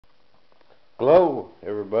Hello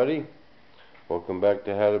everybody, welcome back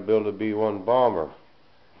to How to Build a B-1 Bomber.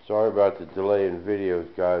 Sorry about the delay in videos,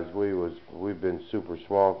 guys. We've been super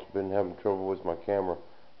swamped, been having trouble with my camera.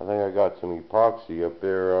 I think I got some epoxy up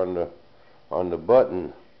there on the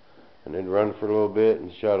button, and it run for a little bit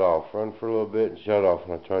and shut off, run for a little bit and shut off,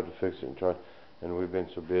 and I tried to fix it and we've been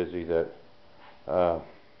so busy that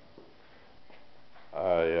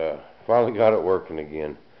I finally got it working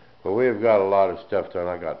again. But we have got a lot of stuff done.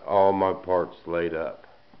 I got all my parts laid up.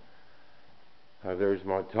 There's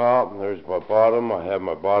my top and there's my bottom. I have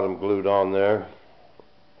my bottom glued on there.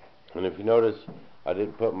 And if you notice, I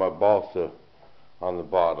didn't put my balsa on the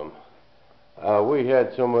bottom. We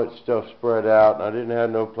had so much stuff spread out, and I didn't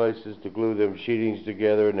have no places to glue them sheetings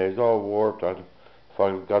together, and it's all warped. I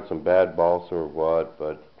finally got some bad balsa or what,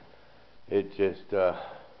 but it just,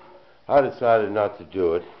 I decided not to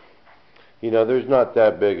do it. You know, there's not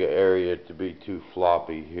that big an area to be too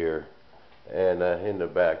floppy here, and in the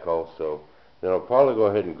back also. Then I'll probably go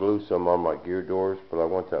ahead and glue some on my gear doors, but I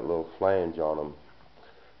want that little flange on them.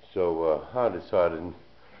 So I decided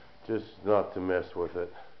just not to mess with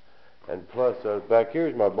it. And plus, back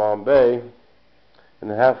here's my Bombay, and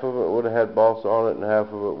half of it would have had balsa on it, and half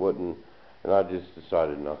of it wouldn't, and I just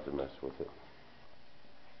decided not to mess with it.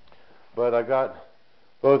 But I got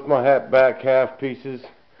both my back half pieces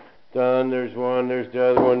done. There's one, there's the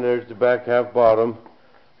other one, there's the back half bottom.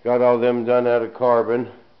 Got all them done out of carbon.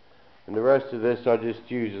 And the rest of this I just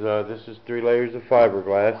use, this is 3 layers of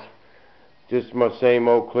fiberglass. Just my same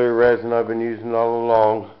old clear resin I've been using all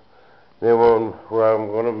along. Then where I'm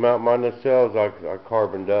going to mount my nacelles, I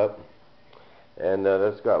carboned up. And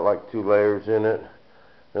that's got like 2 layers in it.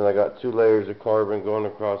 Then I got 2 layers of carbon going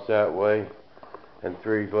across that way. And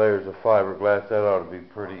 3 layers of fiberglass. That ought to be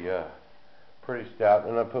pretty stout.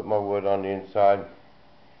 And I put my wood on the inside,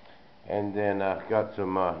 and then got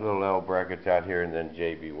some little L brackets out here, and then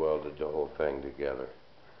JB welded the whole thing together,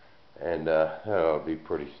 and that ought to be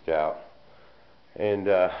pretty stout. And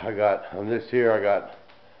I got on this here, I got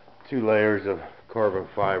 2 layers of carbon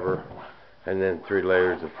fiber, and then 3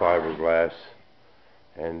 layers of fiberglass,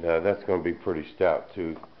 and that's going to be pretty stout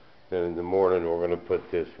too. Then in the morning we're going to put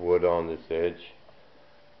this wood on this edge.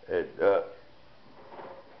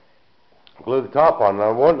 Glue the top on.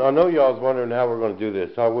 I know y'all's wondering how we're going to do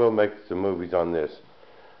this. I will make some movies on this.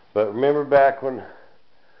 But remember back when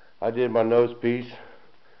I did my nose piece,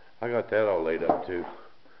 I got that all laid up too.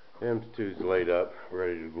 Them two's laid up,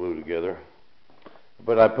 ready to glue together.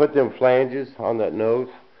 But I put them flanges on that nose.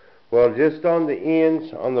 Well, just on the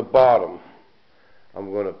ends, on the bottom,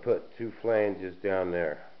 I'm going to put 2 flanges down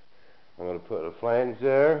there. I'm going to put a flange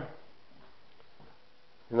there,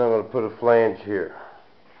 and I'm going to put a flange here.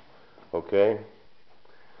 Okay,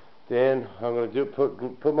 then I'm going to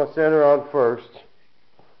put my center on first.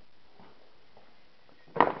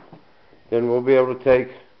 Then we'll be able to take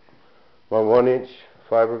my 1-inch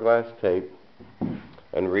fiberglass tape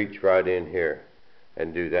and reach right in here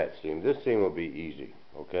and do that seam. This seam will be easy,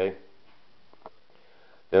 okay?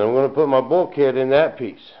 Then I'm going to put my bulkhead in that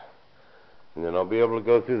piece, and then I'll be able to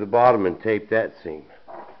go through the bottom and tape that seam.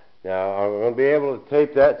 Now I'm going to be able to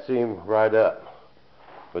tape that seam right up.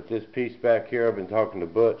 But this piece back here, I've been talking to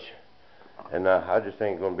Butch, and I just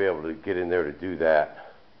ain't going to be able to get in there to do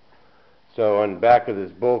that. So on the back of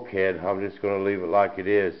this bulkhead, I'm just going to leave it like it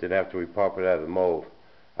is. Then after we pop it out of the mold,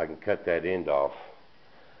 I can cut that end off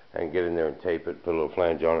and get in there and tape it, put a little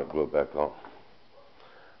flange on it, glue it back on.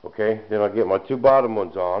 Okay, then I'll get my 2 bottom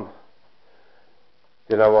ones on.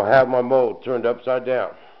 Then I will have my mold turned upside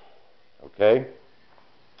down. Okay,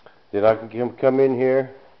 then I can come in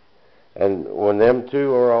here. And when them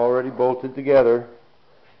 2 are already bolted together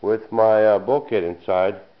with my bulkhead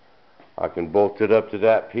inside, I can bolt it up to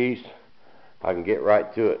that piece. I can get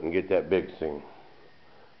right to it and get that big seam.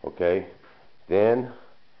 Okay. Then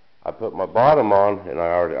I put my bottom on, and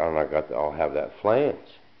I'll have that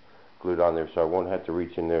flange glued on there, so I won't have to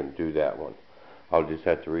reach in there and do that one. I'll just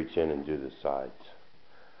have to reach in and do the sides.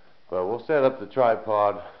 But we'll set up the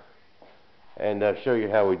tripod and show you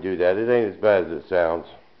how we do that. It ain't as bad as it sounds.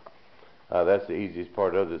 That's the easiest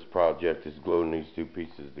part of this project, is gluing these 2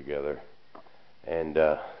 pieces together. And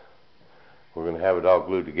we're going to have it all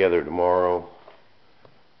glued together tomorrow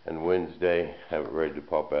and Wednesday, have it ready to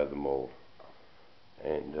pop out of the mold.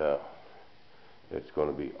 And it's going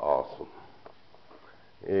to be awesome.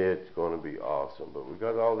 It's going to be awesome. But we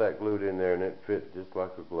got all that glued in there, and it fit just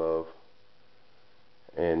like a glove.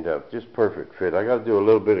 And just perfect fit. I got to do a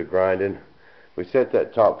little bit of grinding. We set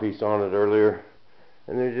that top piece on it earlier,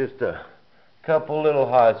 and there's just a couple little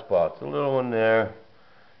high spots. A little one there.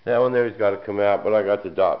 That one there's got to come out, but I got the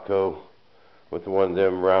Dotco with one of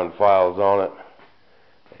them round files on it,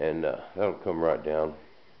 and that'll come right down.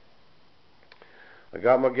 I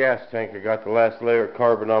got my gas tank. I got the last layer of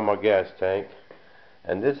carbon on my gas tank,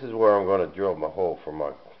 and this is where I'm going to drill my hole for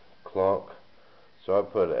my clunk. So I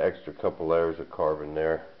put an extra couple layers of carbon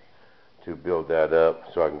there to build that up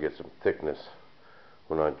so I can get some thickness.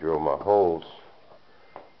 When I drill my holes,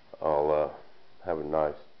 I'll have a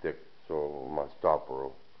nice thick, so my stopper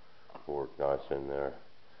will work nice in there.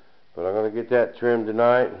 But I'm going to get that trimmed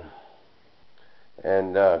tonight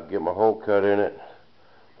and get my hole cut in it.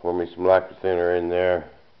 Pour me some lacquer thinner in there,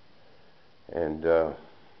 and to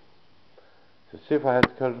see if I have to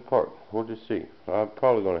cut it apart. We'll just see. I'm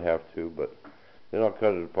probably going to have to, but then I'll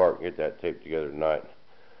cut it apart and get that taped together tonight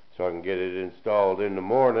so I can get it installed in the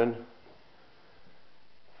morning.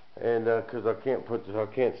 And because I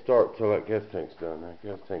can't start till that gas tank's done. That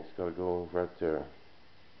gas tank's got to go right there.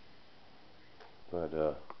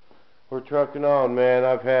 But we're trucking on, man.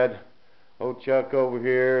 I've had old Chuck over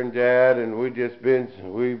here and Dad, and we've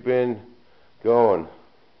been going.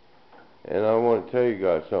 And I want to tell you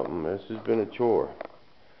guys something. This has been a chore.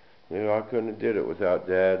 You know, I couldn't have did it without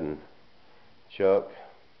Dad and Chuck,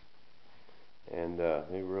 and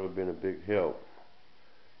they've really been a big help.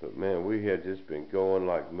 But man, we had just been going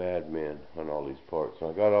like madmen on all these parts. And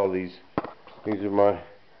I got all these are my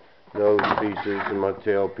nose pieces and my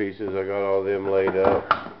tail pieces. I got all them laid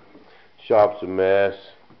up. Shop's a mess,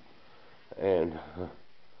 and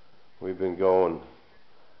we've been going.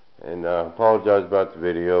 And I apologize about the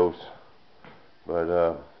videos,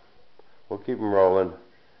 but we'll keep them rolling,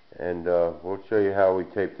 and we'll show you how we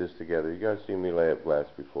tape this together. You guys seen me lay up glass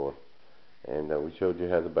before, and we showed you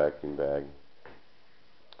how the backing bag.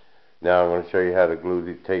 Now I'm going to show you how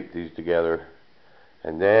to tape these together,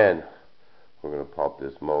 and then we're going to pop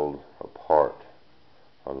this mold apart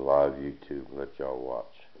on live YouTube. Let y'all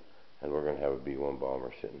watch, and we're going to have a B-1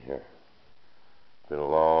 bomber sitting here. It's been a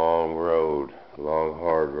long road, a long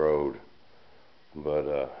hard road,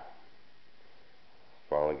 but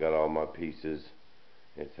finally got all my pieces.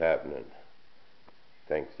 It's happening.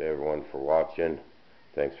 Thanks to everyone for watching.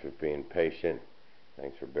 Thanks for being patient.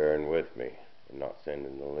 Thanks for bearing with me and not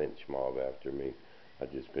sending the lynch mob after me.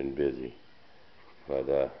 I've just been busy.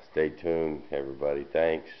 But stay tuned, everybody.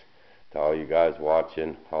 Thanks to all you guys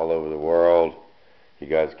watching all over the world. You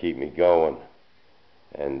guys keep me going,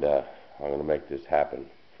 and I'm going to make this happen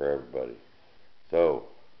for everybody. So,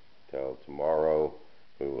 till tomorrow,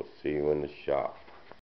 we will see you in the shop.